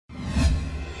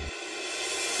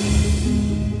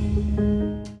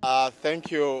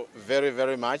Thank you very,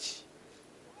 very much.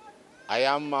 I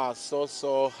am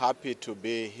so happy to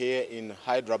be here in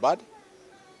Hyderabad,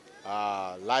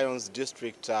 Lions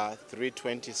District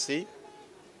 320C,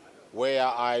 where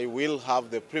I will have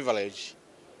the privilege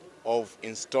of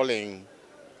installing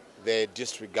the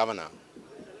district governor,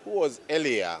 who was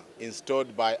earlier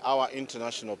installed by our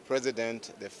international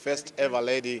president, the first ever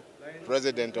lady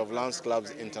president of Lions Clubs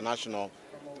International,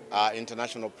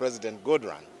 International President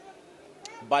Godran.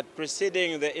 But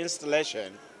preceding the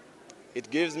installation, it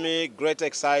gives me great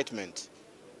excitement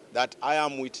that I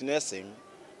am witnessing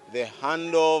the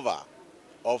handover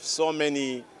of so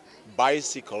many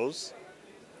bicycles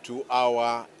to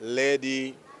our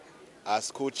lady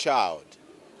school child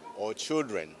or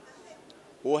children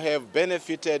who have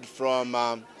benefited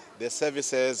from the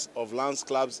services of Lions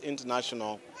Clubs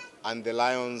International and the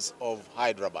Lions of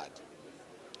Hyderabad.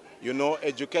 You know,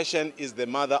 education is the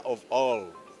mother of all.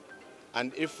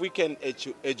 And if we can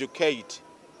educate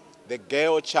the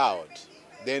girl child,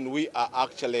 then we are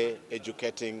actually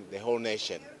educating the whole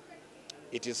nation.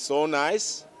 It is so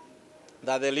nice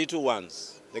that the little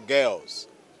ones, the girls,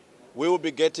 will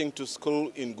be getting to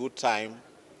school in good time,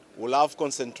 will have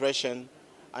concentration,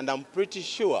 and I'm pretty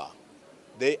sure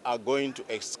they are going to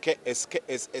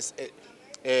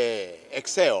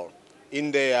excel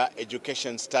in their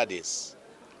education studies.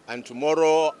 And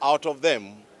tomorrow, out of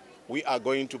them, we are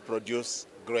going to produce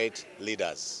great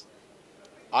leaders.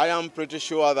 I am pretty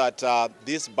sure that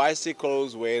these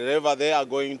bicycles, wherever they are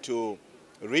going to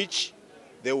reach,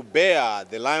 they will bear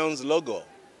the Lions logo,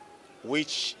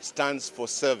 which stands for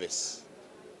service.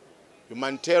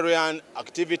 Humanitarian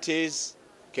activities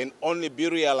can only be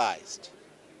realized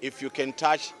if you can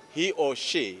touch he or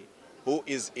she who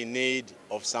is in need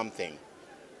of something.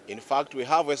 In fact, we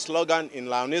have a slogan in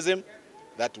Lionism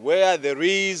that where there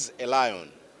is a lion,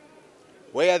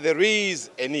 where there is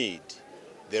a need,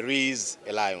 there is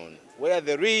a lion. Where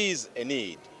there is a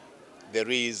need, there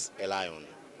is a lion.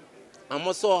 I'm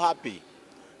also happy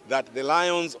that the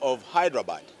Lions of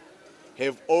Hyderabad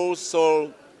have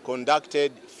also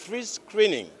conducted free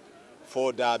screening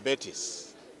for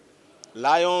diabetes.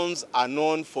 Lions are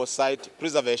known for sight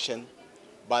preservation,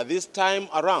 but this time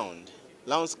around,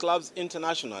 Lions Clubs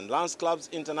International and Lions Clubs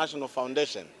International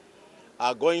Foundation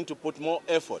are going to put more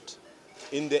effort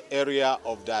in the area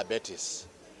of diabetes.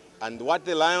 And what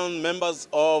the Lion members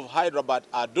of Hyderabad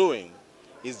are doing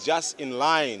is just in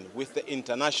line with the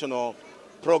international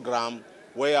program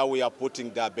where we are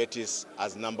putting diabetes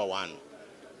as #1.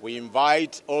 We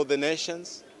invite all the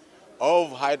nations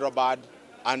of Hyderabad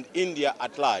and India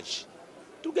at large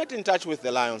to get in touch with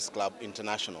the Lions Club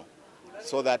International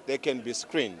so that they can be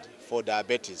screened for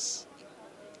diabetes.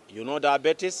 You know,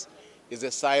 diabetes is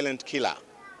a silent killer.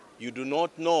 You do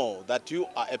not know that you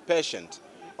are a patient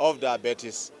of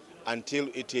diabetes until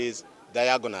it is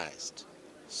diagnosed.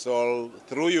 So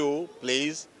through you,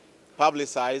 please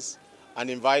publicize and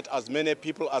invite as many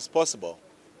people as possible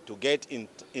to get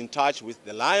in touch with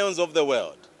the Lions of the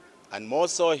world, and more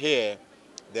so here,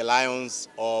 the Lions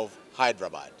of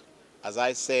Hyderabad. As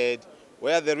I said,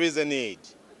 where there is a need,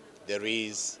 there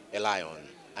is a lion,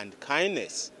 and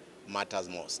kindness matters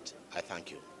most. I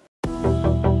thank you.